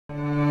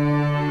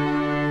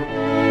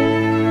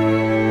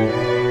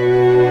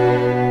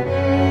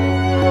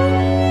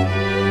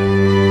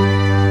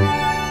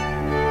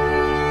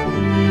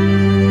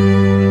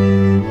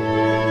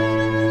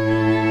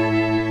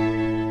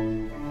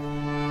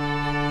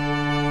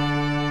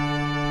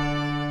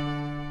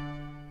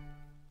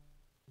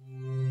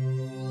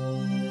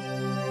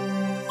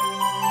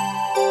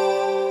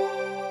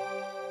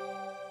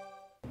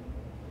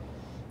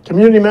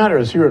Community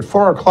Matters here at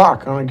 4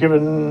 o'clock on a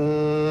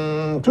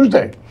given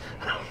Tuesday.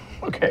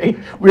 Okay,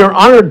 we are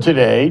honored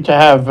today to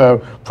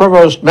have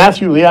Provost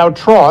Matthew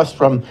Liao-Troth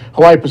from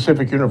Hawaii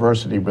Pacific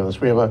University with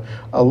us. We have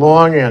a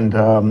long and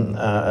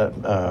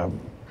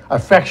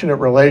affectionate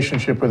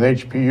relationship with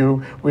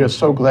HPU. We are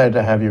so glad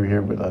to have you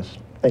here with us.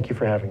 Thank you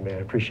for having me. I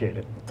appreciate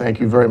it. Thank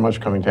you very much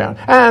for coming down.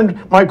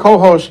 And my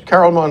co-host,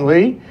 Carol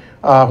Mon-Lee,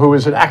 who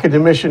is an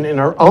academician in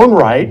her own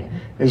right,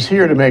 is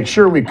here to make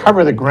sure we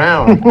cover the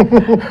ground.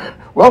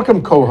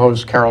 Welcome,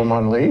 co-host Carol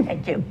Mon-Lee.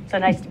 Thank you. So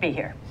nice to be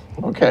here.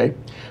 Okay.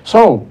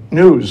 So,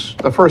 news.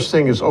 The first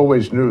thing is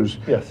always news.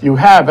 Yes. You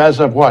have,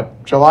 as of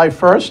what, July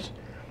 1st?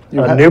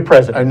 A new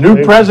president. A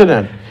new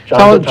president.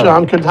 John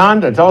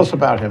Gitanda. Tell us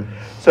about him.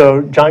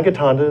 So, John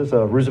Gitanda is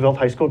a Roosevelt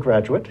High School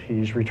graduate.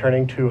 He's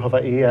returning to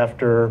Hawaii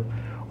after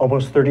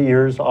almost 30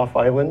 years off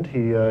island.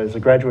 He is a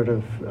graduate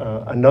of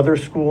another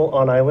school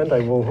on island, I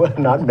will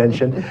not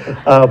mention,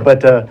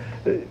 but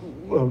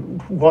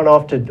went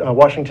off to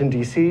Washington,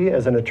 D.C.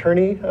 as an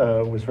attorney,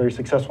 was very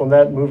successful in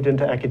that, moved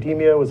into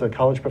academia, was a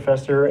college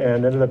professor,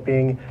 and ended up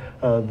being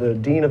the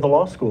dean of the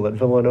law school at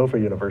Villanova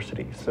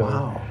University. So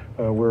wow.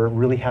 We're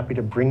really happy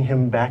to bring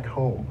him back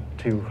home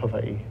to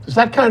Hawaii. Does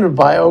that kind of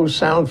bio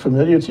sound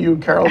familiar to you,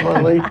 Carol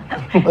Mon-Lee?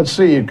 Let's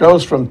see, it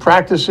goes from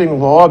practicing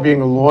law,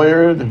 being a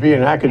lawyer, to being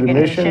an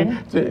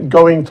academician, to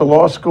going to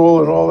law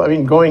school and all, I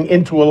mean, going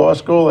into a law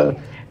school.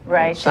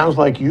 Right. Sounds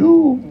like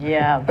you.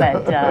 Yeah,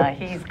 but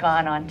he's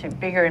gone on to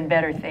bigger and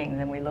better things,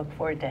 and we look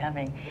forward to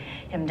having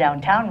him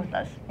downtown with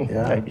us.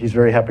 Yeah. He's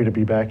very happy to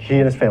be back. He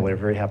and his family are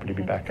very happy to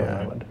be back on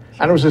island.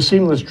 And it was a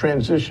seamless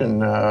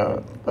transition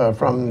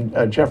from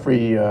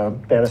Jeffrey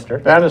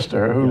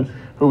Bannister,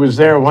 who was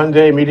there one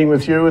day meeting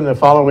with you, and the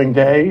following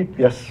day.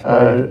 Yes,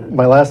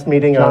 my last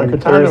meeting on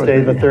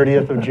Thursday, the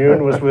 30th of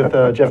June, was with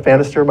Jeff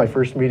Bannister. My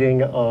first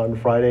meeting on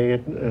Friday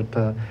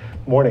at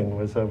morning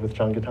was with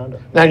John Gitanda.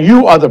 Now,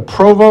 you are the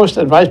Provost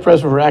and Vice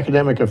President for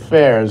Academic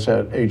Affairs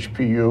at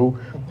HPU.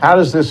 How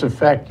does this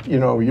affect,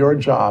 your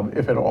job,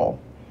 if at all?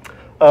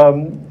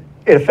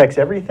 It affects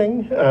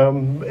everything,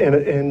 and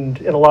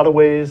in a lot of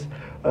ways,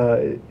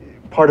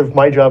 part of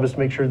my job is to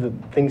make sure that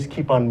things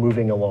keep on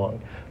moving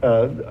along.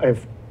 I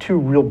have two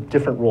real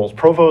different roles.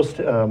 Provost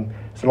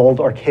is an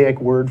old archaic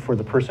word for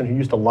the person who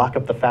used to lock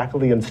up the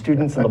faculty and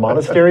students in the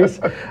monasteries.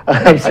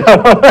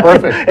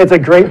 Perfect. It's a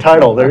great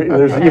title.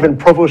 There's even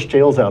provost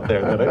jails out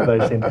there that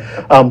I've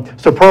seen.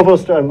 So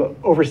Provost, I'm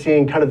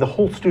overseeing kind of the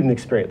whole student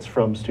experience,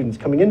 from students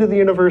coming into the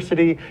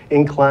university,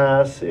 in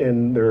class,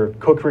 in their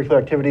co-curricular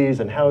activities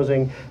and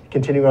housing,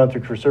 continuing on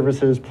through career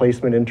services,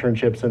 placement,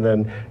 internships, and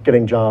then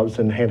getting jobs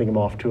and handing them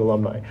off to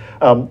alumni.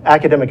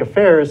 Academic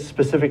affairs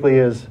specifically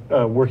is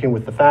working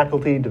with the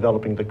faculty,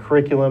 developing the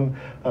curriculum,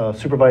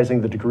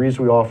 supervising the degrees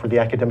we offer, the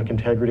academic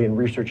integrity and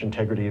research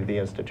integrity of the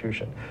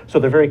institution. So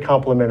they're very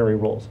complementary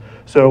roles.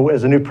 So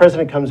as a new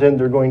president comes in,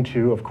 they're going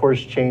to, of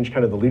course, change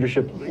kind of the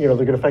leadership, they're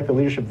going to affect the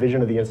leadership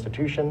vision of the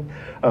institution.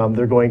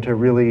 They're going to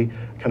really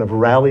kind of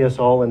rally us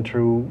all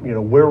into,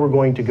 where we're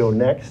going to go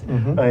next.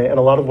 And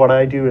a lot of what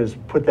I do is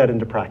put that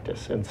into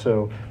practice. And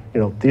so,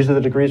 these are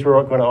the degrees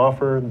we're going to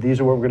offer. These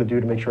are what we're going to do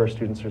to make sure our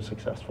students are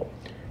successful.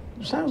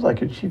 Sounds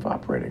like a chief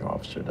operating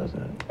officer,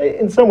 doesn't it?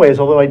 In some ways,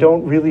 although I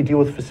don't really deal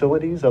with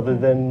facilities other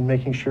than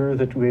making sure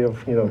that we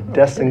have,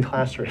 desks in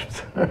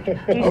classrooms.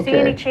 Do you see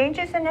any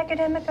changes in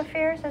academic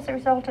affairs as a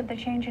result of the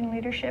change in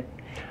leadership?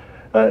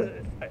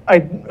 I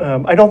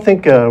don't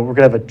think we're going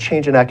to have a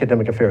change in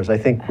academic affairs. I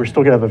think we're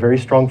still going to have a very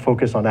strong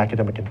focus on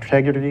academic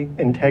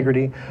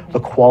integrity, the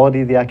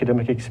quality of the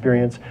academic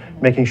experience,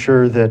 making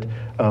sure that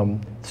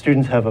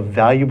students have a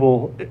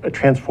valuable,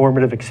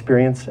 transformative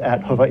experience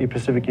at Hawaii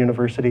Pacific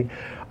University.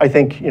 I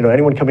think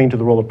anyone coming into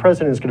the role of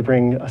president is going to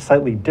bring a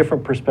slightly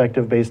different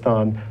perspective based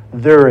on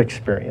their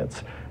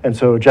experience. And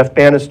so Jeff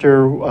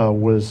Bannister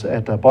was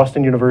at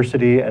Boston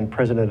University and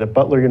president at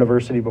Butler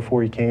University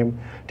before he came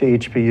to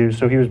HPU.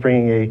 So he was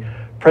bringing a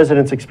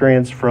president's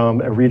experience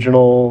from a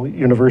regional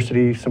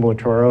university similar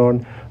to our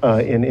own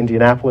in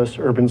Indianapolis,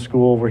 urban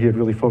school, where he had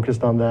really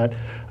focused on that.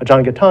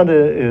 John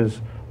Gitanda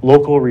is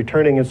local,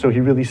 returning, and so he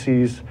really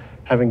sees,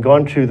 having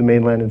gone to the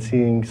mainland and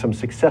seeing some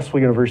successful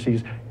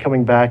universities,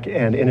 coming back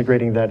and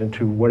integrating that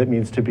into what it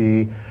means to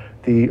be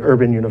the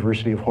urban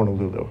University of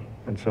Honolulu.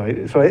 And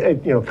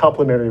so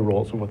complementary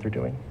roles of what they're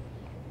doing.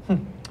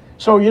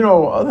 So,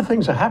 other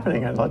things are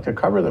happening. I'd like to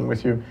cover them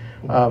with you.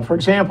 For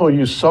example,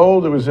 you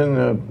sold, it was in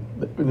the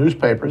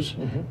newspapers,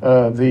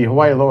 the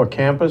Hawaii Lower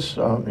Campus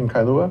in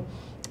Kailua,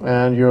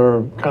 and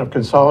you're kind of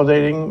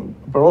consolidating,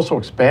 but also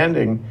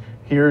expanding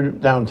here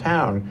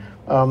downtown.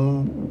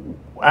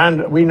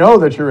 And we know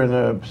that you're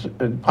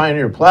in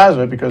Pioneer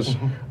Plaza because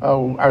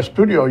our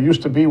studio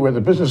used to be where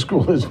the business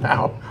school is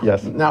now.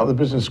 Yes. Now the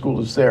business school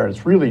is there.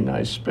 It's really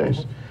nice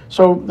space.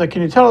 So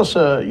can you tell us,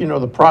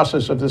 the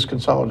process of this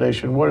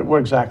consolidation? What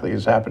exactly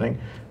is happening,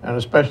 and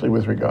especially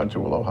with regard to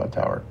Aloha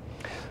Tower?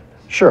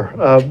 Sure.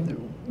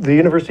 The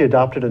university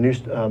adopted a new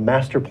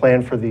master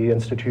plan for the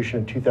institution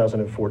in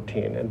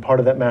 2014, and part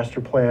of that master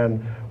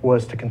plan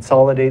was to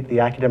consolidate the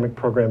academic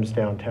programs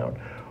downtown.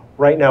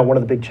 Right now, one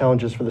of the big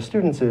challenges for the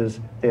students is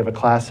they have a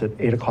class at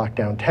 8 o'clock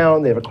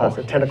downtown, they have a class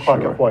at 10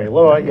 o'clock sure. at Hawaii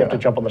Loa, you Yeah. have to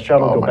jump on the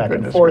shuttle, Oh, go my back and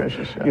goodness forth.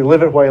 gracious, yeah. You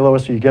live at Hawaii Loa,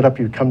 so you get up,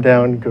 you come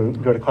down, go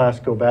to class,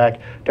 go back.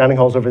 Dining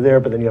hall's over there,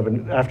 but then you have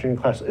an afternoon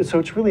class. So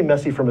it's really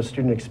messy from a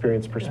student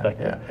experience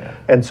perspective. yeah.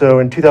 And so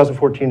in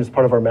 2014, as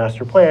part of our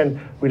master plan,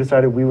 we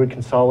decided we would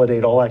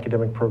consolidate all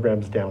academic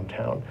programs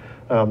downtown.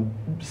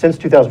 Since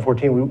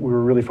 2014, we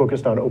were really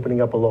focused on opening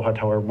up Aloha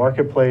Tower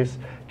Marketplace,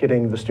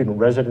 getting the student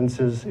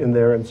residences in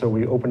there, and so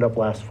we opened up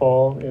last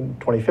fall in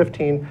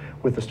 2015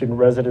 with the student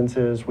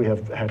residences. We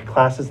have had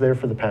classes there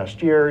for the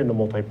past year in the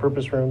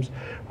multi-purpose rooms.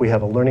 We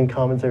have a learning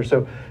commons there.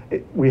 So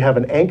we have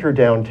an anchor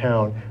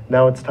downtown.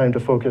 Now it's time to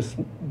focus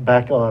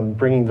back on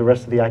bringing the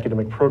rest of the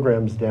academic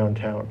programs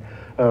downtown.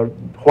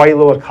 Hawaii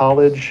Loa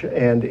College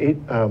and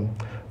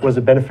was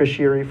a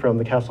beneficiary from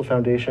the Castle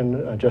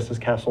Foundation, just as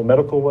Castle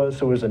Medical was,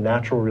 so it was a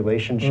natural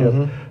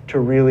relationship to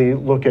really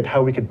look at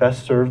how we could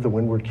best serve the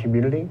Windward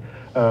community.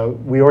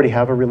 We already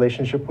have a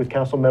relationship with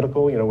Castle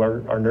Medical. You know,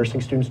 our nursing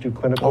students do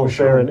clinicals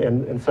there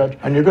and such.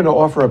 And you're going to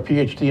offer a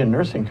PhD in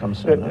nursing come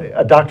soon, huh?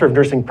 A Doctor of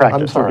Nursing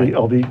Practice. I'm sorry.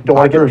 Don't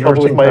want to get in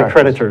trouble with my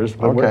accreditors,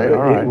 but Okay,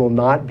 all right. it will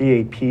not be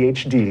a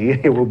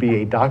PhD. It will be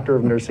a Doctor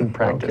of Nursing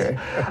Practice.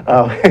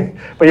 Okay.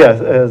 But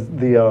yes,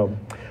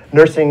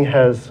 nursing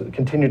has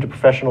continued to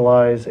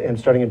professionalize, and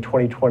starting in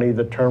 2020,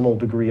 the terminal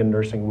degree in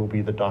nursing will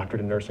be the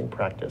doctorate in nursing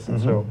practice. And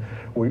so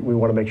we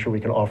want to make sure we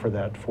can offer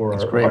that for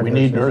That's our great. our We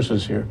need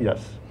nurses here.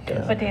 Yes.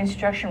 Yes. But the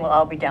instruction will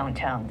all be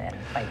downtown then,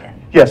 by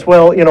then. Yes,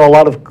 well, you know, a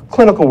lot of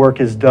clinical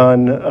work is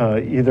done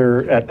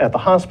either at the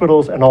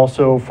hospitals, and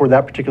also for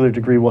that particular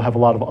degree, we'll have a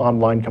lot of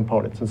online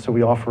components. And so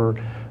we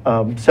offer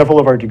several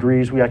of our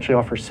degrees. We actually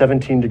offer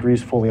 17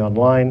 degrees fully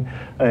online.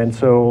 And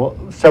so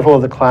several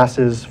of the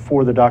classes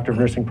for the Doctor of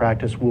Nursing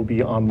Practice will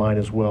be online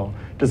as well,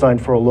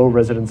 designed for a low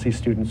residency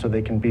student so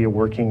they can be a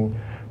working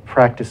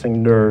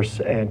practicing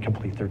nurse and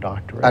complete their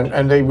doctorate.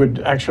 And they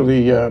would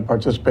actually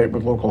participate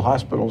with local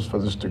hospitals for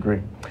this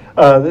degree?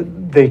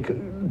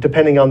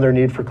 Depending on their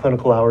need for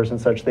clinical hours and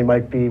such, they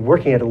might be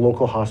working at a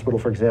local hospital,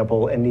 for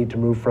example, and need to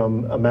move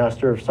from a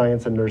Master of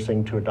Science in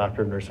Nursing to a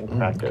Doctor of Nursing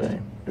Practice. Okay.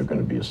 You're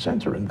going to be a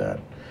center in that.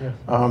 Yes.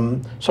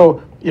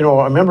 So, you know,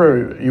 I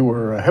remember you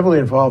were heavily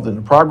involved in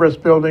the Progress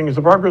Building. Is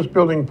the Progress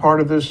Building part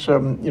of this,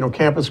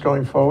 campus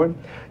going forward?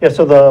 Yeah,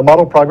 so the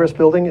Model Progress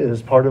Building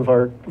is part of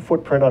our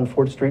footprint on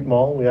 4th Street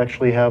Mall. We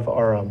actually have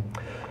our,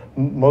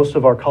 most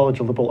of our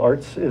College of Liberal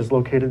Arts is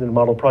located in the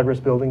Model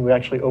Progress Building. We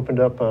actually opened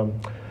up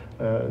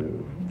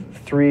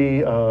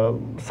 3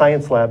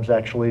 science labs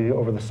actually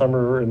over the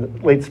summer, in the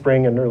late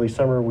spring and early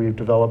summer we've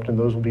developed, and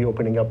those will be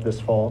opening up this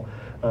fall.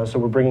 So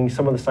we're bringing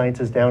some of the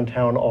sciences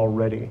downtown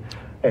already.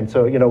 And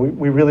so, you know,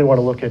 we really want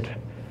to look at,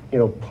 you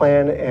know,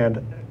 plan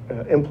and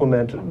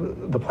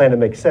implement the plan that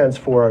makes sense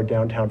for our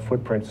downtown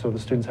footprint, so the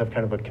students have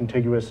kind of a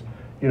contiguous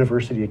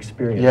university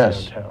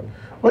experience downtown.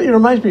 Well, it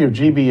reminds me of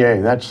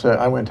GBA. That's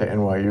I went to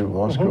NYU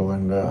Law School,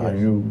 and I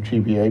knew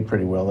GBA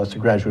pretty well. That's the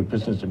Graduate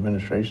Business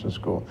Administration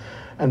School.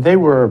 And they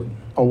were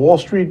a Wall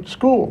Street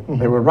school.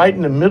 They were right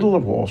in the middle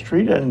of Wall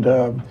Street, and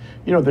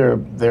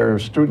their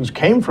students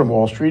came from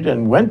Wall Street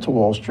and went to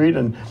Wall Street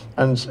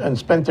and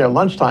spent their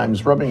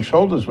lunchtimes rubbing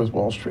shoulders with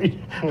Wall Street.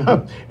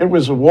 It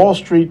was a Wall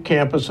Street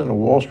campus and a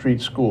Wall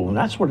Street school, and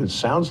that's what it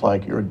sounds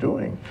like you're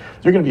doing.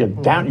 You're going to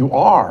be you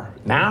are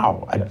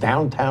now a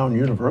downtown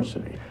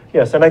university.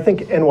 Yes, and I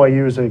think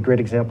NYU is a great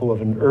example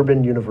of an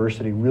urban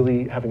university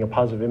really having a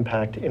positive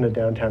impact in a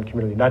downtown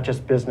community, not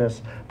just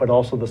business, but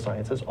also the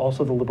sciences,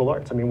 also the liberal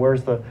arts. I mean,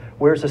 where's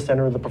the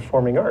center of the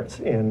performing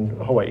arts in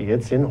Hawaii?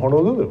 It's in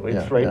Honolulu.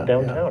 It's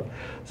downtown. Yeah.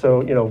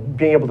 So, you know,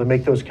 being able to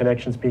make those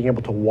connections, being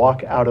able to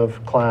walk out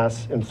of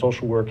class in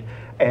social work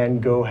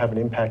and go have an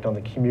impact on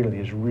the community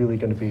is really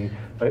going to be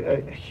a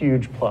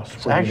huge plus.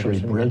 It's actually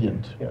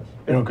brilliant. Yes.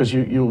 You know, because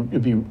you'll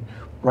be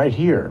right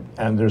here,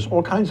 and there's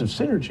all kinds of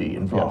synergy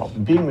involved.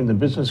 Yes. Being in the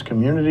business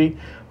community,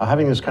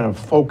 having this kind of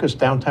focused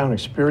downtown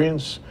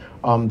experience.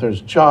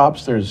 There's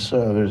jobs, there's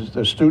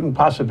student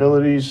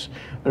possibilities,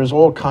 there's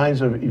all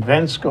kinds of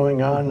events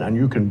going on, and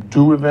you can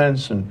do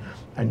events and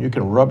you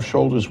can rub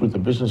shoulders with the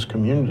business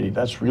community.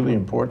 That's really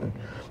important.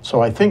 So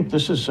I think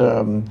this is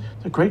a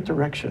great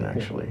direction,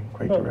 actually.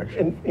 Great direction.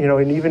 And, you know,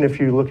 and even if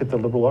you look at the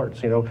liberal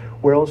arts, you know,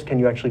 where else can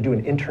you actually do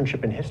an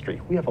internship in history?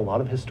 We have a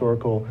lot of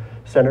historical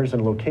centers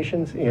and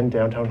locations in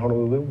downtown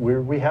Honolulu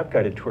where we have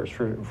guided tours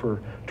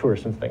for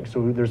tourists and things.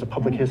 So there's a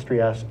public history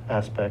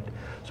aspect.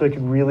 So it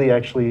could really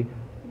actually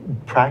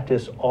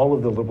practice all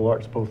of the liberal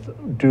arts, both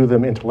do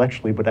them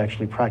intellectually, but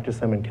actually practice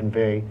them and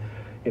convey,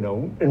 you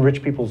know,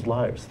 enrich people's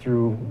lives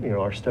through, you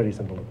know, our studies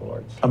in the liberal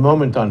arts. A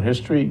moment on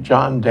history.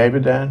 John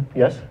Davidan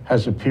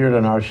has appeared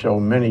on our show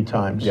many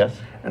times. Yes.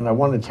 And I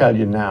want to tell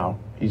you now,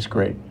 he's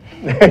great.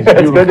 He's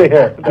That's good to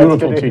hear.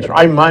 Beautiful teacher.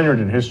 I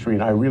minored in history,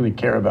 and I really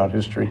care about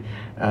history.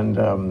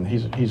 And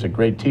he's a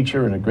great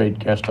teacher and a great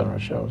guest on our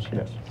shows.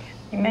 Yes.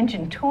 You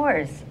mentioned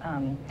tours,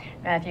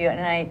 Matthew, and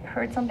I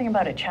heard something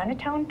about a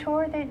Chinatown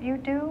tour that you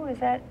do. Is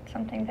that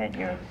something that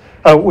you're...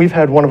 We've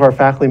had one of our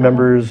faculty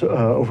members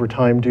over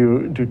time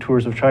do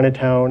tours of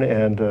Chinatown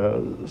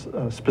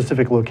and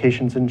specific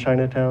locations in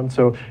Chinatown.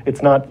 So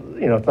it's not,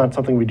 it's not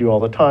something we do all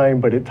the time,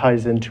 but it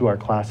ties into our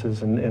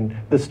classes and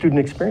the student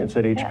experience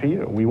at HPU.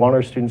 Yeah. We want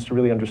our students to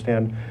really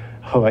understand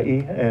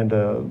Hawaii and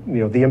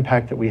the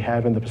impact that we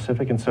have in the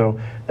Pacific, and so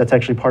that's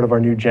actually part of our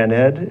new Gen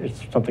Ed.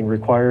 It's something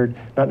required,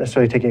 not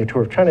necessarily taking a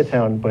tour of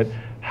Chinatown, but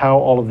how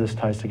all of this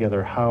ties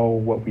together, how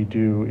what we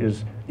do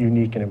is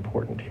unique and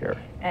important here.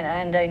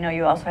 And I know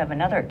you also have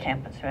another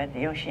campus, right?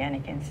 The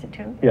Oceanic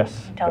Institute.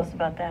 Yes. Tell us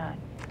about that.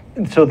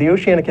 And so the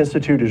Oceanic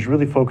Institute is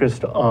really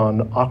focused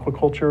on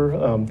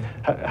aquaculture,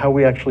 how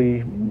we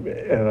actually,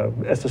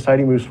 as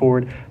society moves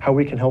forward, how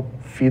we can help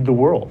feed the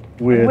world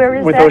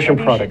with ocean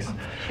products.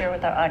 Share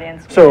with our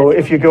audience. So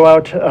if you go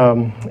out,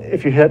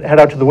 if you head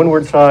out to the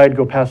windward side,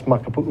 go past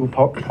Makapu'u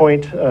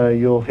Point,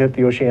 you'll hit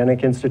the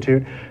Oceanic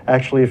Institute.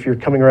 Actually, if you're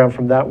coming around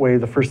from that way,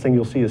 the first thing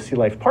you'll see is Sea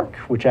Life Park,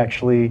 which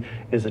actually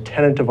is a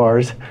tenant of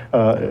ours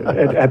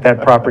at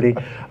that property.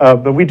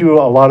 But we do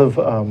a lot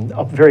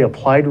of very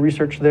applied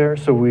research there.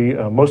 So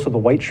most of the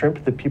white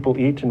shrimp that people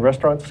eat in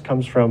restaurants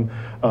comes from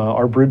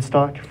our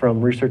broodstock,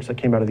 from research that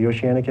came out of the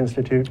Oceanic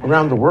Institute.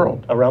 Around the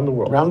world. Around the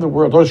world. Around the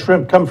world. Those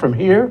shrimp come from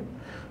here,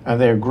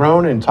 and they're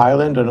grown in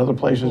Thailand and other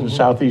places in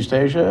Southeast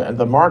Asia, and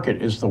the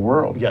market is the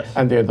world. Yes.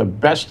 And they're the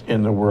best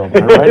in the world.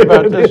 Am I right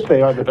about this?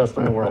 They are the best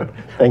in the world.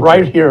 Thank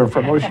right you. here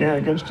from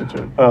Oceanic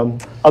Institute.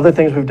 Other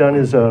things we've done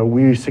is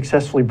we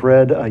successfully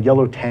bred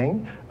yellow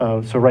tang.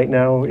 So right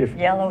now, if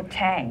yellow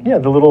tang. Yeah,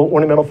 the little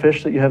ornamental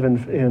fish that you have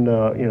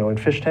in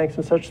fish tanks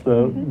and such,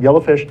 the yellow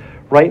fish.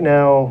 Right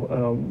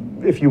now,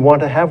 if you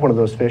want to have one of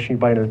those fish, you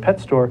buy it in a pet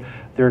store.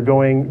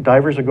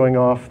 Divers are going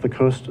off the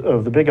coast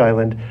of the Big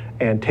Island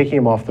and taking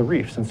them off the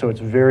reefs, and so it's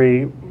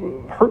very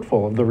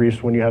hurtful of the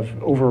reefs when you have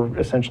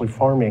essentially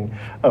farming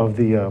of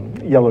the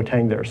yellow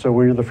tang there. So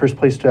we're the first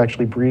place to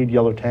actually breed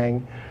yellow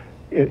tang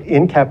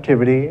in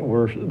captivity.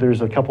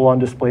 There's a couple on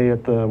display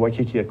at the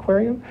Waikiki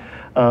Aquarium.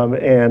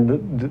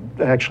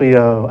 Actually,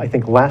 I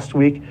think last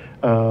week,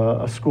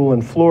 a school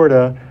in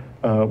Florida,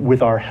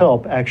 with our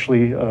help,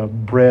 actually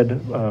bred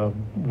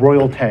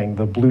royal tang,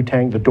 the blue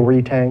tang, the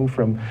Dory tang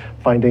from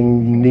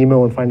Finding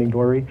Nemo and Finding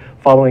Dory,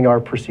 following our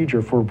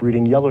procedure for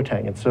breeding yellow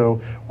tang. And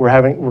so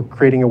we're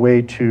creating a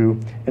way to,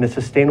 in a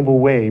sustainable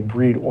way,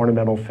 breed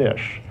ornamental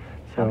fish.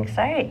 So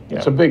exciting.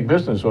 It's a big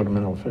business,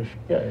 ornamental fish.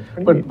 Yeah, it's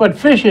pretty neat. But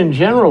fish in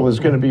general is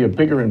going to be a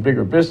bigger and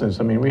bigger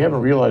business. I mean, we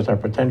haven't realized our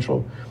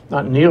potential,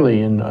 not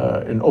nearly in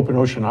open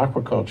ocean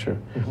aquaculture.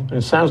 And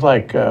it sounds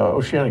like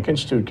Oceanic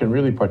Institute can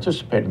really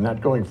participate in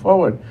that going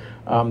forward.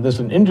 There's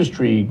an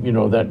industry,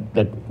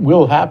 that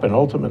will happen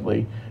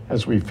ultimately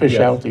as we fish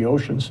out the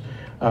oceans.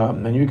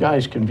 And you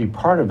guys can be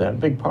part of that, a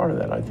big part of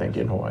that, I think,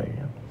 in Hawaii.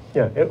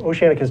 Yeah,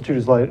 Oceanic Institute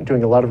is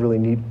doing a lot of really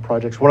neat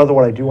projects. One other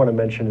one I do want to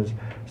mention is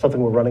something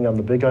we're running on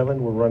the Big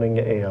Island. We're running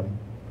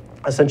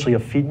essentially a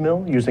feed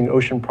mill using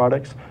ocean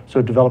products,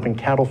 so developing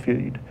cattle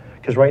feed.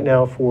 Because right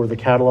now for the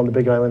cattle on the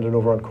Big Island and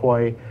over on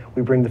Kauai,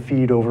 we bring the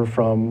feed over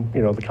from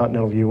the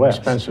continental U.S.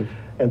 Expensive.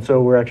 And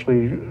so we're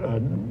actually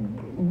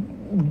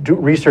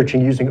researching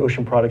using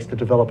ocean products to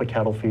develop a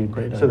cattle feed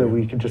so that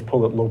we can just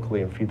pull it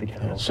locally and feed the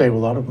cattle. Save a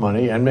lot of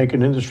money and make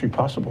an industry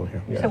possible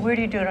here. So where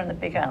do you do it on the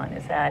Big Island?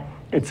 Is that?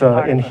 It's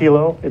in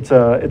Hilo. It's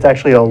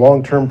actually a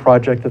long-term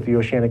project that the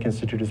Oceanic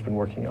Institute has been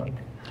working on.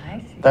 I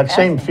see. That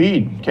same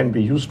feed can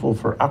be useful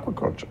for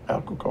aquaculture,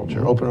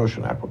 open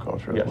ocean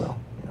aquaculture as well.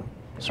 Yeah.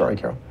 Sorry,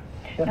 Carol.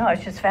 No, I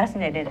was just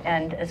fascinated.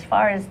 And as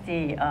far as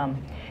the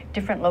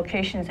different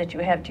locations that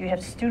you have, do you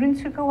have students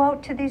who go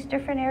out to these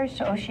different areas,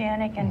 to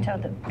Oceanic and to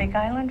the Big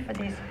Island for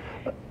these?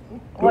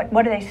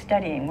 What are they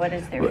studying? What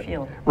is their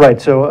field?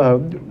 Right, so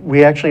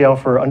we actually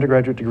offer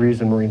undergraduate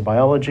degrees in marine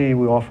biology.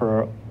 We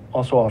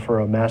also offer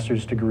a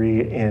master's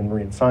degree in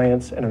marine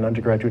science and an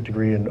undergraduate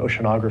degree in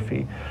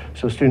oceanography.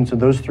 So students in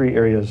those three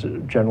areas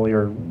generally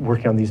are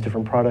working on these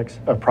different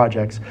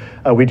projects.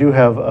 We do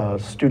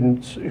have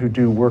students who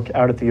do work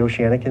out at the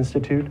Oceanic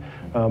Institute.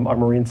 Our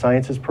marine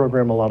sciences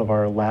program, a lot of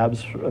our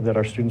labs that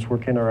our students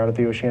work in are out at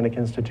the Oceanic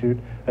Institute,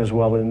 as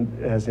well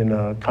as in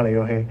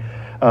Kaneohe.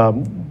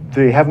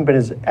 They haven't been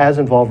as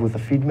involved with the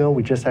feed mill.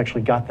 We just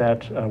actually got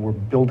that. We're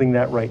building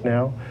that right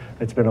now.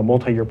 It's been a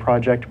multi-year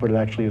project, but it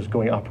actually is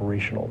going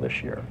operational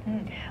this year.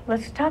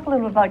 Let's talk a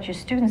little about your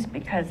students,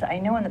 because I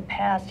know in the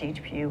past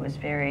HPU was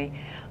very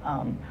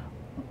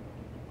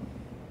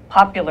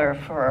popular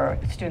for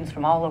students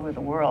from all over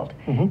the world.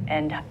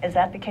 And is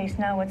that the case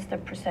now? What's the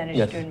percentage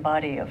student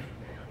body of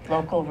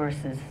local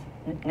versus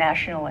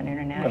national and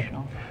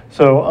international?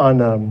 So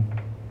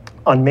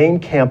on main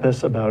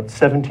campus, about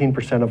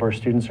 17% of our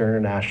students are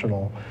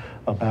international.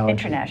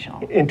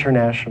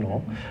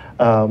 International.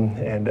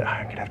 And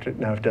I'm going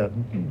to have to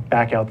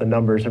back out the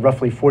numbers. And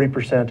roughly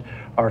 40%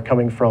 are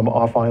coming from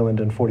off-island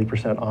and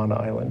 40%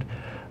 on-island.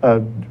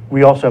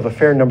 We also have a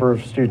fair number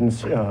of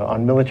students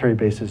on military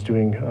bases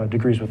doing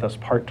degrees with us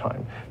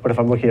part-time. But if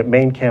I'm looking at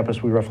main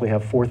campus, we roughly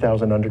have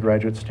 4,000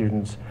 undergraduate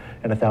students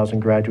and 1,000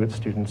 graduate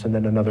students, and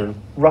then another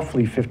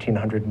roughly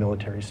 1,500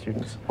 military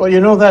students. Well, you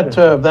know that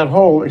that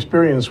whole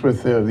experience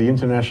with the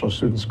international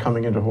students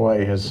coming into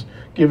Hawaii has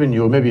given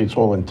you, maybe it's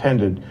all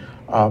intended,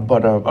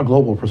 but a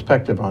global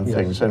perspective on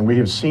things, and we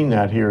have seen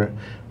that here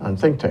on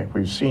ThinkTech.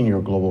 We've seen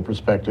your global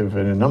perspective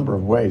in a number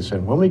of ways,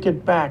 and when we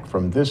get back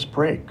from this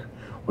break,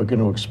 we're going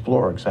to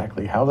explore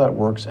exactly how that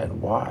works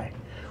and why.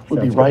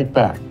 We'll be right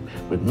back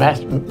with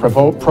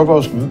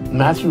Provost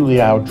Matthew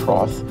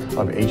Liao-Troth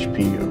of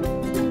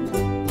HPU.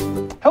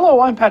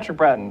 Hello, I'm Patrick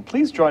Bratton.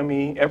 Please join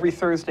me every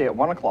Thursday at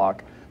 1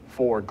 o'clock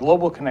for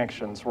Global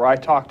Connections, where I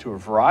talk to a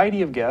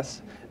variety of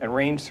guests and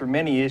range through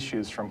many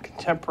issues from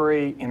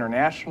contemporary,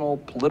 international,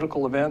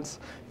 political events,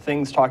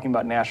 things talking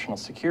about national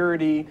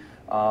security,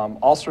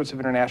 all sorts of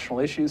international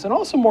issues, and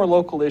also more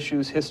local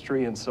issues,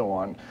 history, and so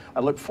on. I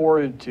look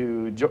forward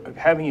to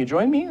having you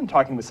join me and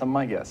talking with some of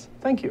my guests.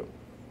 Thank you.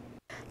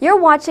 You're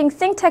watching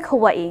ThinkTech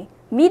Hawaii,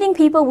 meeting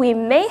people we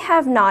may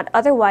have not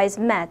otherwise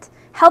met,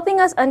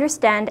 helping us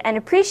understand and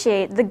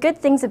appreciate the good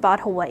things about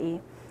Hawaii.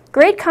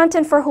 Great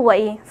content for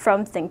Hawaii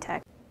from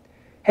ThinkTech.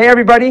 Hey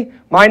everybody,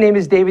 my name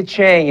is David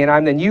Chang and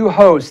I'm the new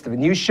host of a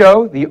new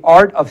show, The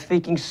Art of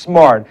Thinking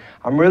Smart.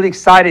 I'm really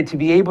excited to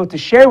be able to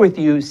share with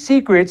you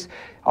secrets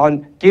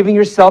on giving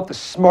yourself the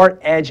smart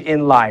edge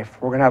in life.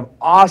 We're going to have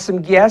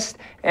awesome guests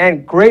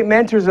and great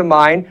mentors of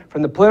mine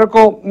from the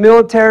political,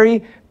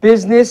 military,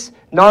 business,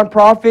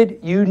 nonprofit,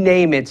 you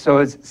name it. So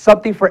it's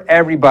something for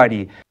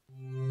everybody.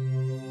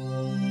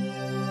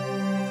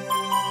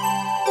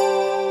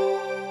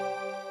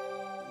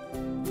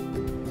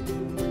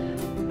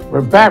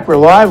 We're back, we're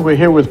live. We're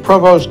here with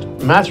Provost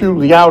Matthew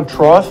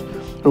Liao-Troth,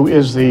 who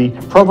is the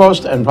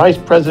Provost and Vice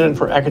President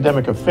for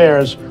Academic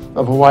Affairs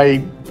of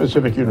Hawaii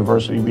Pacific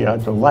University. We are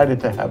delighted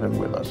to have him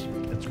with us.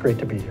 It's great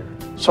to be here.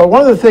 So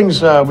one of the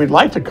things we'd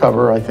like to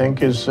cover, I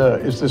think, is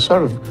this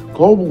sort of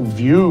global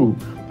view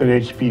that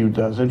HPU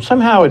does. And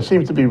somehow it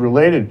seems to be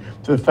related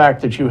to the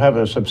fact that you have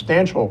a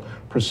substantial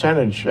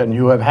percentage, and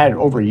you have had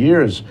over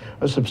years,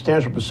 a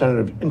substantial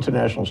percentage of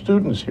international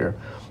students here.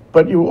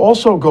 But you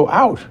also go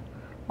out.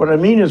 What I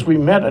mean is we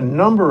met a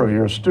number of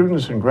your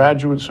students and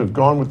graduates who have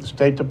gone with the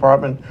State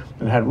Department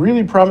and had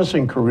really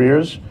promising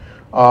careers.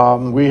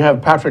 We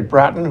have Patrick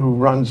Bratton, who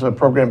runs a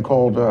program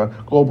called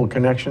Global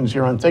Connections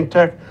here on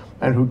ThinkTech,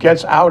 and who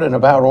gets out and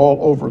about all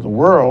over the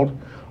world.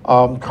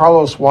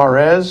 Carlos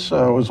Juarez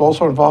was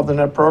also involved in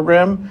that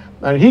program,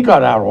 and he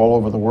got out all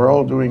over the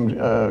world doing,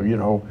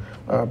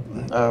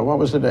 what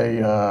was it,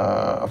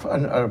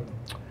 a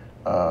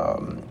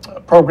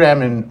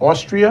program in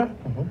Austria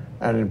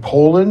and in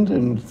Poland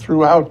and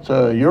throughout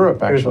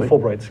Europe, actually. He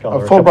was a Fulbright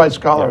scholar. A Fulbright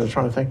scholar, yes. I was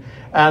trying to think.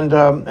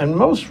 And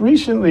most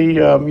recently,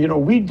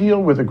 we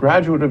deal with a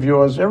graduate of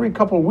yours every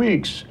couple of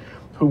weeks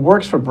who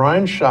works for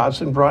Brian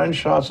Schatz in Brian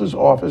Schatz's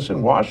office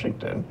in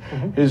Washington.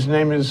 His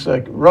name is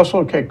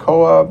Russell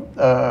Kohler.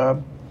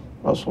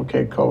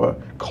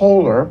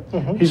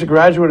 He's a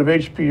graduate of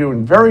HPU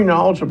and very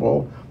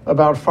knowledgeable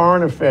about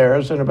foreign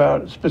affairs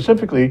and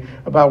specifically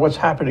about what's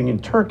happening in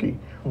Turkey.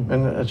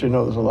 And as you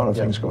know, there's a lot of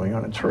things going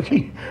on in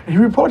Turkey. He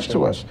reports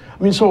to us.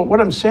 I mean, so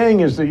what I'm saying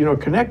is that,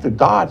 connect the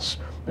dots,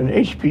 and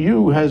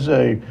HPU has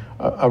a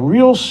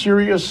real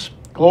serious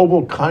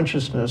global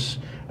consciousness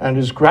and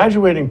is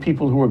graduating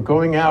people who are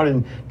going out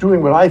and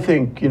doing what I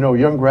think,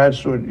 young grads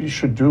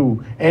should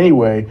do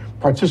anyway,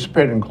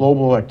 participate in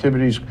global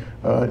activities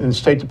in the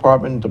State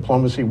Department,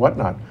 diplomacy,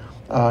 whatnot.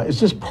 Is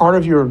this part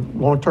of your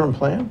long-term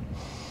plan?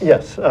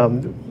 Yes,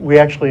 we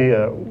actually,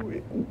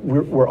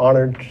 we're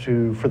honored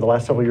to, for the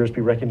last several years,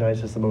 be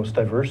recognized as the most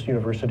diverse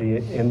university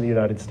in the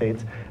United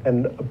States.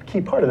 And a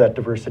key part of that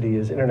diversity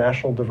is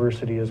international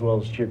diversity as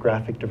well as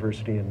geographic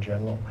diversity in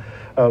general.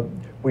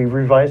 We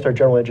revised our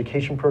general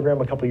education program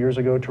a couple years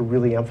ago to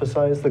really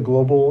emphasize the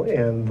global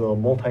and the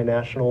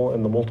multinational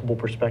and the multiple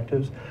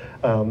perspectives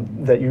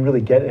that you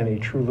really get in a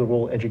true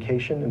liberal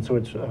education. And so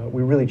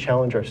we really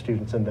challenge our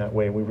students in that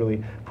way, and we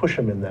really push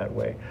them in that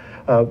way.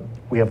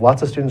 We have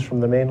lots of students from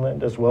the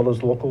mainland, as well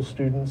as local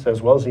students,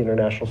 as well as the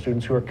international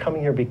students who are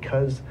coming here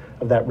because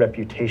of that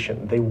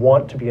reputation. They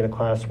want to be in a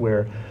class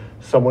where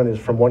someone is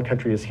from one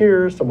country is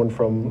here, someone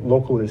from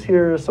local is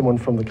here, someone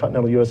from the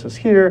continental US is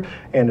here,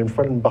 and in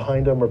front and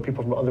behind them are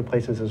people from other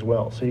places as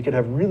well. So you could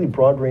have really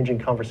broad-ranging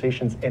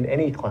conversations in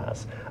any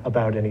class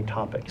about any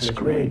topic. It's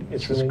great.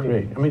 It's really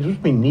great. I mean,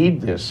 we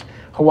need this.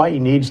 Hawaii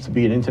needs to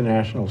be an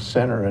international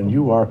center, and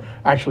you are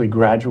actually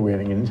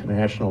graduating an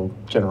international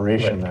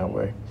generation that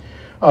way.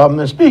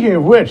 And speaking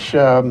of which,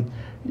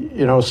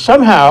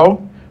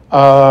 somehow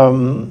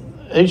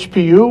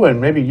HPU and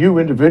maybe you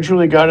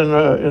individually got in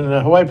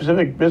the Hawaii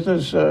Pacific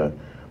Business,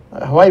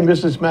 Hawaii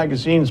Business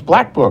Magazine's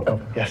Black Book,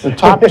 the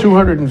top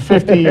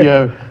 250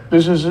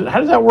 businesses. How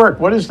does that work?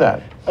 What is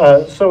that?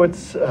 So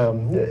it's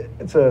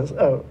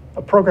a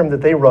program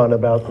that they run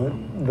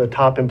about the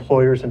top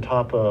employers and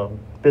top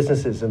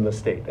businesses in the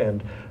state.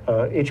 And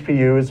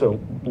HPU is a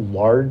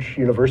large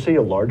university,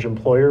 a large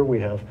employer. We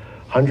have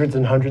hundreds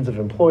and hundreds of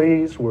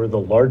employees. We're the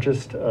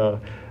largest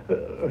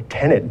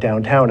tenant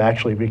downtown,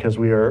 actually, because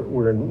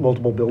we're in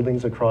multiple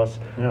buildings across,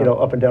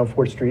 up and down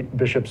 4th Street,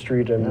 Bishop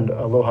Street, and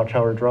Aloha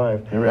Tower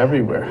Drive. You're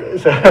everywhere.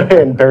 So,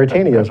 and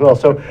Baratania as well.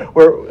 So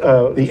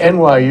we're the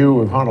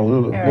NYU of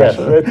Honolulu. Yes,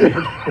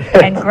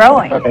 and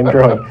growing. And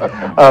growing.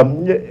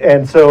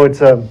 And so it's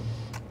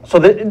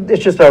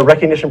just a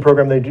recognition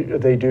program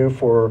they do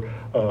for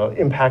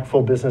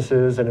impactful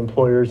businesses and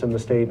employers in the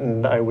state.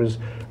 And I was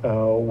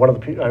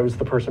I was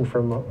the person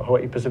from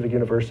Hawaii Pacific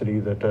University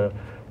that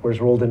was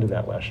rolled into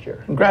that last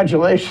year.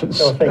 Congratulations.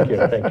 Oh, thank you,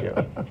 thank you.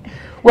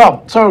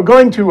 Well, so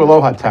going to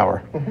Aloha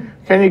Tower,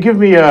 can you give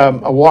me a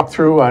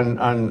walkthrough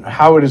on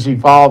how it is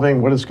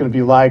evolving, what it's going to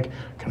be like?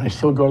 Can I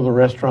still go to the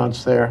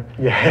restaurants there?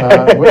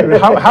 Yeah.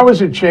 How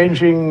is it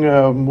changing?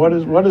 What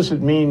does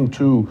it mean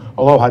to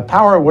Aloha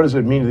Tower? What does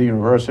it mean to the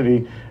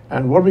university?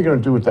 And what are we going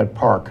to do with that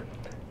park?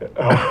 Throw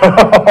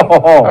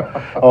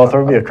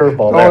me a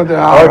curveball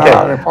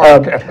there.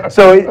 Okay.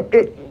 So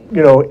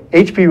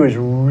HPU is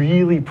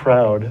really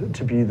proud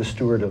to be the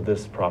steward of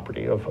this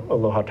property, of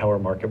Aloha Tower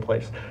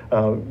Marketplace.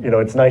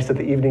 It's nice that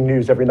the evening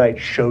news every night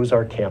shows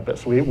our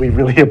campus. We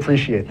really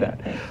appreciate that.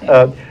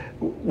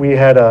 We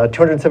had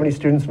 270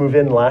 students move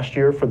in last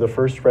year for the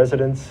first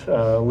residents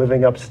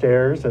living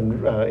upstairs,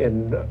 and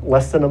in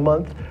less than a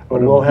month.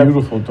 What a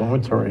beautiful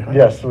dormitory. Huh?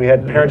 Yes, we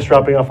had parents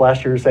dropping off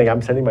last year saying,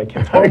 I'm sending my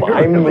kids home,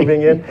 I'm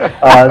moving in.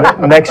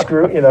 Next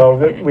group,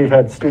 we've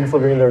had students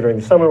living in there during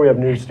the summer. We have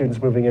new students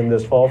moving in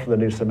this fall for the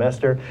new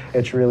semester.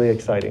 It's really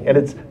exciting. And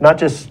it's not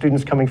just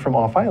students coming from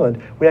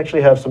off-island. We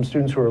actually have some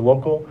students who are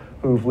local,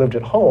 who've lived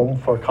at home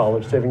for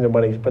college, saving their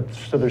money, but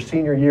so their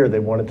senior year, they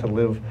wanted to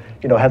live,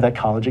 have that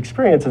college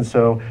experience. And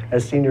so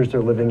as seniors,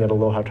 they're living at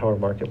Aloha Tower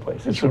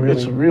Marketplace. It's a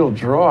real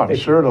draw, I'm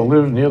sure, to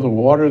live near the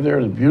water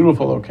there, the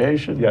beautiful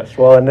location. Yes,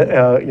 well, and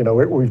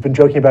we've been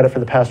joking about it for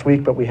the past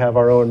week, but we have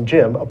our own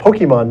gym, a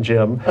Pokemon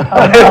gym,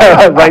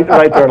 right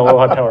there at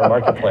Aloha Tower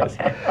Marketplace.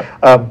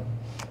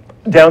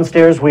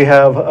 Downstairs, we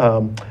have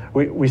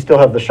we still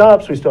have the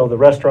shops, we still have the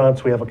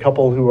restaurants, we have a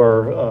couple who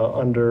are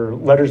under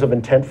letters of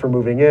intent for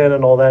moving in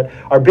and all that.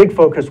 Our big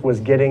focus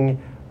was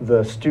getting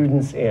the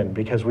students in,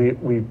 because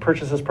we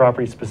purchased this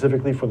property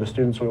specifically for the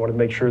students. We wanted to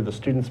make sure the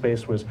student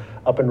space was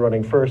up and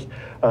running first.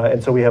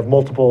 And so we have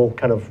multiple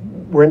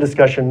we're in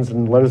discussions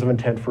and letters of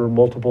intent for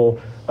multiple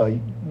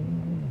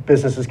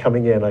businesses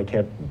coming in. I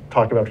can't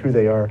talk about who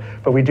they are,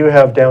 but we do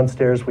have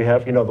downstairs, we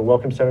have, the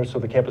Welcome Center, so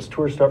the campus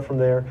tours start from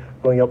there,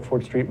 going up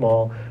 4th Street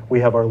Mall. We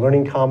have our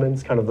Learning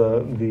Commons,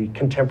 the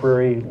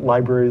contemporary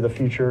library of the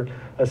future,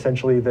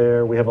 essentially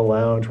there. We have a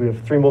lounge. We have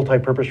 3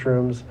 multi-purpose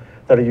rooms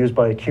that are used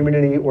by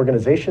community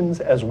organizations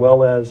as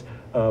well as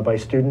by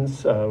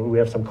students. We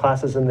have some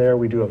classes in there,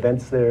 we do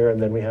events there,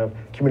 and then we have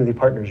community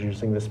partners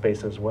using this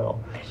space as well.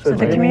 So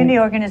the community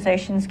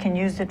organizations can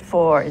use it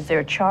for, is there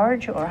a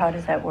charge, or how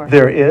does that work?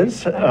 There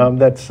is.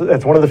 That's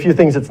one of the few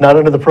things that's not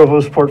under the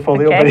Provost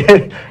portfolio.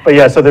 Okay. But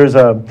yeah, so there's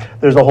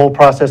a whole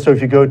process. So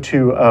if you go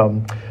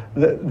to,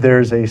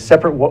 there's a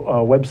separate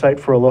website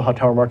for Aloha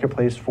Tower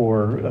Marketplace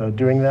for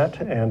doing that,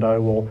 and I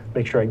will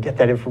make sure I get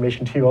that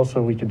information to you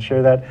also, we can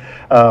share that.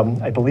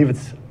 I believe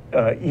it's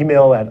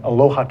email at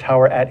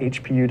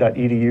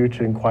alohatower@hpu.edu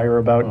to inquire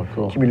about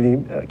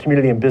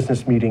community and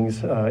business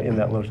meetings in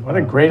that location. What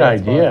a great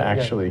idea,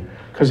 actually,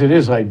 because it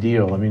is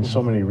ideal. I mean,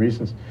 so many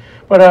reasons.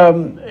 But,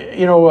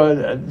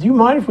 do you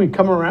mind if we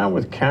come around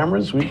with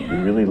cameras? We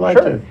really like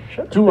to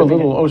do a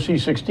little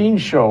OC16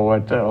 show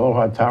at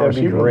Aloha Tower.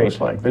 That'd be great.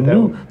 Looks like the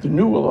new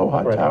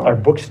Aloha Tower. Our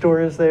bookstore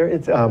is there.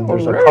 It's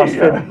there's a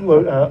CrossFit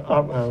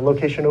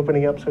location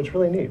opening up, so it's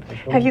really neat.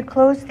 Have you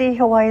closed the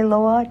Hawaii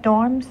Loa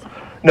dorms?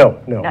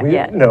 No, Not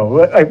yet.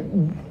 No.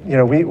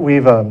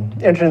 We've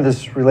entered into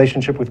this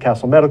relationship with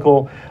Castle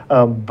Medical,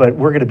 but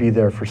we're going to be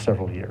there for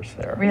several years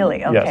there.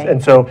 Really? Okay. Yes,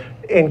 and so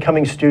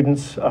incoming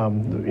students,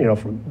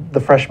 the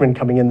freshmen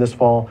coming in this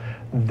fall,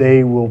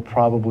 they will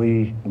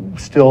probably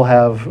still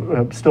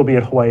be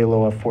at Hawaii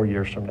Loa 4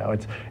 years from now.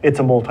 It's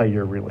a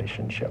multi-year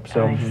relationship.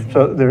 So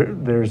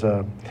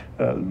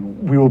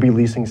we will be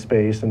leasing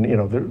space, and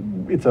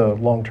it's a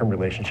long-term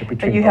relationship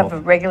between. But you both. have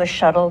a regular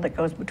shuttle that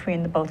goes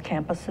between both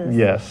campuses?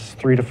 Yes,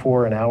 3 to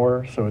 4 an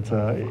hour. So it's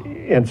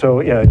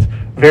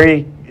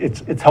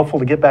it's helpful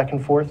to get back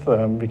and forth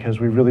because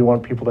we really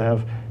want people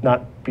to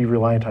not be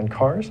reliant on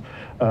cars,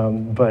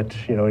 but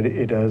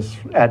it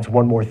adds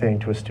one more thing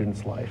to a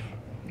student's life.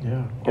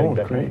 Yeah. Getting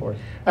back great. and forth.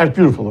 And it's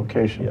a beautiful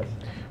location. Yes.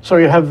 So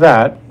you have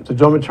that, the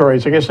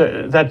dormitories. I guess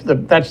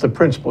that's the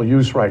principal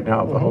use right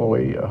now of the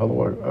Hawaii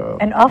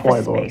and office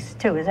Hawaii Loa. space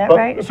too. Is that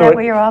right? Is that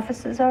where your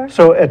offices are?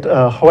 So at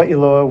Hawaii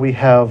Loa, we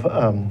have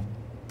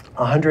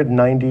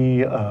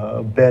 190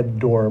 bed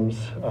dorms,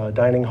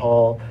 dining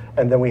hall,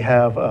 and then we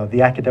have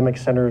the academic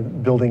center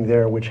building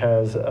there, which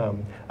has a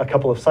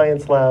couple of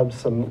science labs,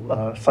 some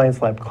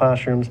science lab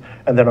classrooms,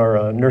 and then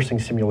our nursing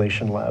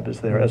simulation lab is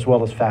there, as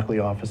well as faculty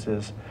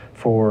offices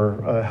for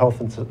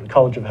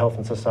College of Health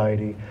and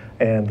Society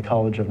and the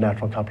College of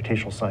Natural and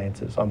Computational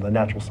Sciences on the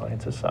natural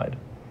sciences side.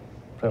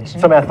 So,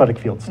 some athletic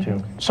fields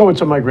too. So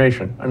it's a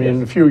migration. I mean, in a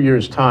Yes. few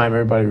years' time,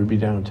 everybody would be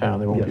downtown.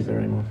 They won't be Yes. there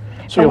anymore.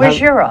 So you'll where's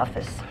have- your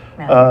office?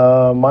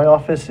 Matthew? My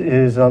office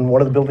is on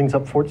one of the buildings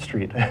up 4th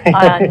Street.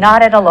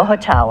 Not at Aloha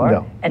Tower,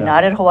 No, and no.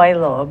 not at Hawaii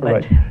Loa, but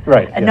Right,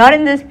 right, and yes. not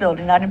in this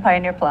building, not in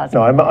Pioneer Plaza.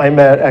 No, I'm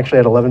actually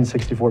at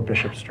 1164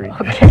 Bishop Street.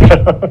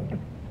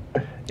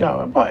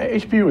 Yeah, well,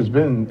 HPU has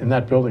been in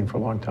that building for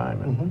a long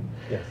time. And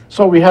Yes.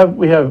 So we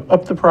have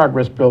Up the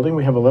Progress building,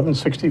 we have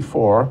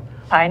 1164.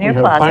 Pioneer we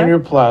have Plaza. Pioneer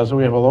Plaza,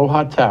 we have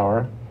Aloha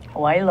Tower.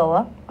 Hawaii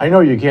Loa. I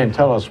know you can't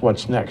tell us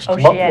what's next. Oh,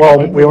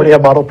 Well, we already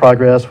have Model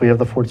Progress, we have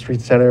the 4th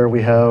Street Center,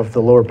 we have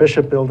the Lower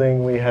Bishop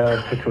Building, we have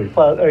Kukui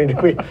Plaza, I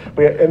mean,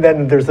 and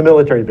then there's the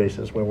military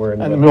bases when we're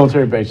in And the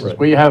military bases, Right.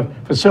 where you have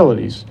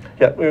facilities.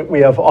 Yeah, we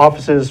have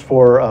offices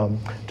for,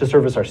 to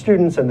service our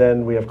students, and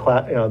then we have,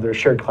 there's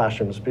shared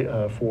classrooms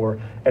for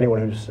anyone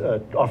who's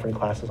offering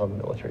classes on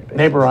the military bases.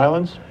 Neighbor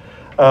Islands?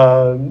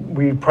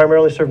 We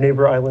primarily serve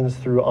neighbor islands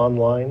through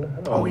online.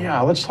 Oh,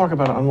 yeah, let's talk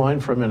about online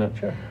for a minute.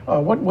 Sure.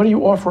 What do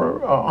you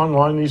offer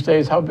online these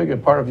days? How big a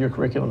part of your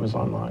curriculum is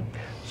online?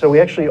 So we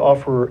actually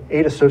offer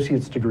 8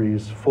 associate's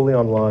degrees fully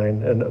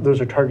online, and those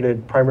are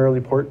targeted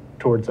primarily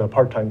towards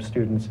part-time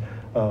students,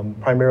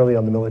 primarily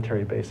on the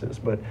military bases.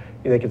 But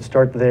they can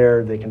start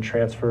there, they can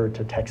transfer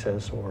to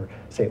Texas or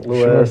St.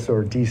 Louis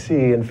or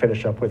DC and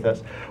finish up with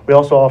us. We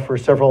also offer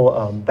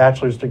several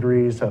bachelor's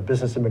degrees,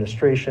 business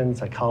administration,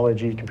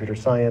 psychology, computer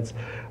science,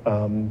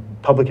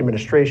 public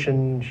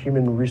administration,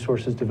 human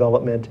resources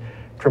development,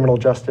 criminal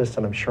justice,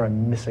 and I'm sure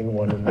I'm missing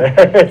one in there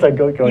as I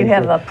go going You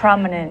have through. a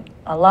prominent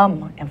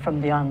alum from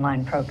the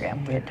online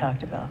program we had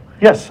talked about.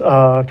 Yes,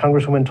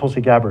 Congresswoman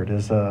Tulsi Gabbard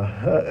is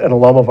an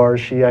alum of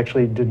ours. She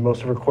actually did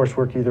most of her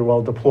coursework either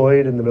while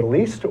deployed in the Middle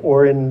East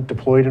or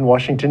deployed in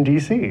Washington,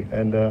 D.C.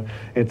 And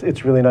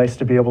it's really nice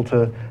to be able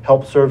to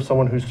help serve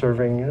someone who's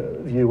serving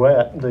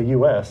the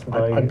U.S.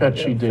 by, I bet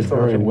she did very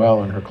facilitating.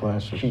 well in her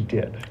classes. She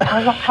did.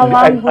 How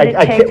long would it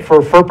I take? can't,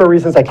 for FERPA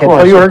reasons, I can't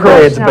course, tell you her of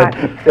course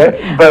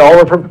grades, but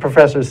all her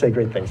professors say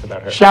great things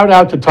about her. Shout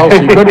out to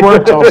Tulsi. Good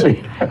work,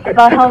 Tulsi.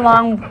 About how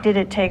long did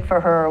it take for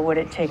her, or would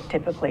it take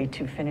typically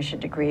to finish a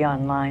degree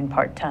online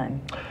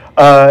part-time?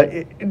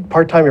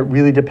 Part-time, it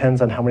really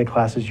depends on how many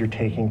classes you're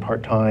taking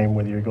part-time,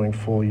 whether you're going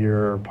full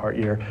year or part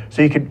year.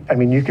 So you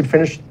could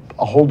finish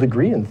a whole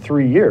degree in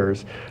 3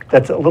 years.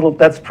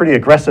 That's pretty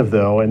aggressive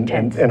though,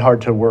 and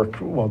hard to work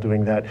while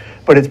doing that.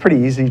 But it's pretty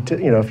easy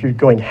to, if you're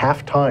going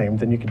half-time,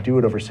 then you could do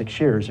it over 6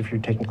 years if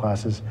you're taking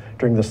classes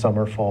during the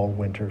summer, fall,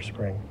 winter,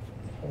 spring.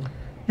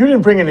 You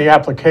didn't bring any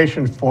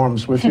application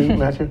forms with you,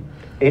 Matthew?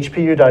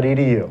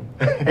 HPU.edu.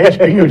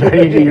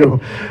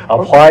 HPU.edu.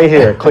 Apply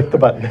here, click the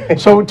button.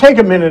 So take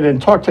a minute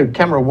and talk to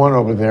camera 1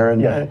 over there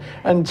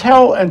and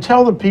tell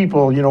the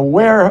people,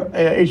 where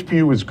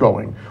HPU is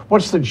going.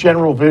 What's the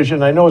general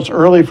vision? I know it's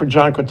early for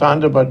John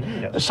Kotanda,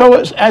 but so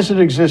as it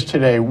exists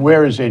today,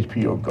 where is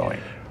HPU going?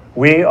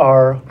 We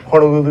are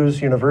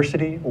Honolulu's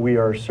university. We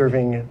are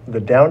serving the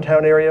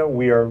downtown area.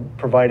 We are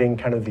providing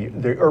kind of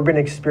the urban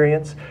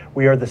experience.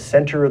 We are the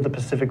center of the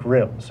Pacific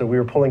Rim. So we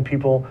are pulling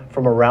people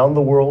from around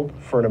the world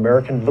for an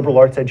American liberal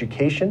arts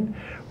education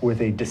with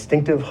a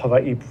distinctive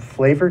Hawaii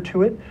flavor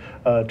to it,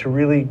 to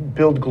really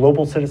build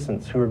global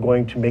citizens who are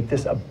going to make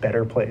this a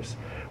better place.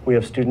 We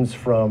have students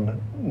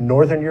from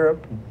Northern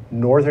Europe,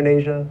 Northern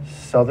Asia,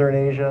 Southern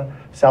Asia,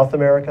 South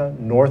America,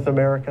 North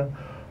America,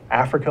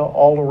 Africa,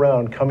 all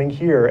around, coming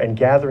here and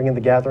gathering in the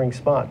gathering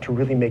spot to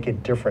really make a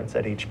difference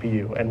at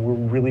HPU. And we're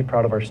really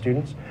proud of our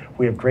students.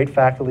 We have great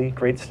faculty,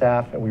 great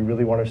staff, and we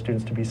really want our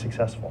students to be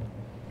successful.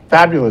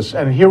 Fabulous.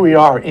 And here we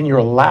are in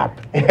your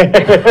lap.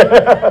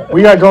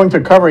 We are going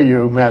to cover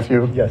you,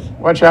 Matthew. Yes.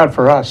 Watch out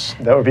for us.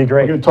 That would be We're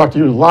great. going to talk to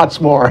you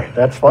lots more.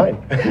 That's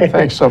fine.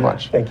 Thanks so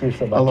much. Thank you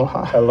so much.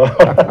 Aloha.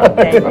 Aloha.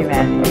 Thank you,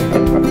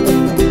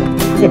 Matt.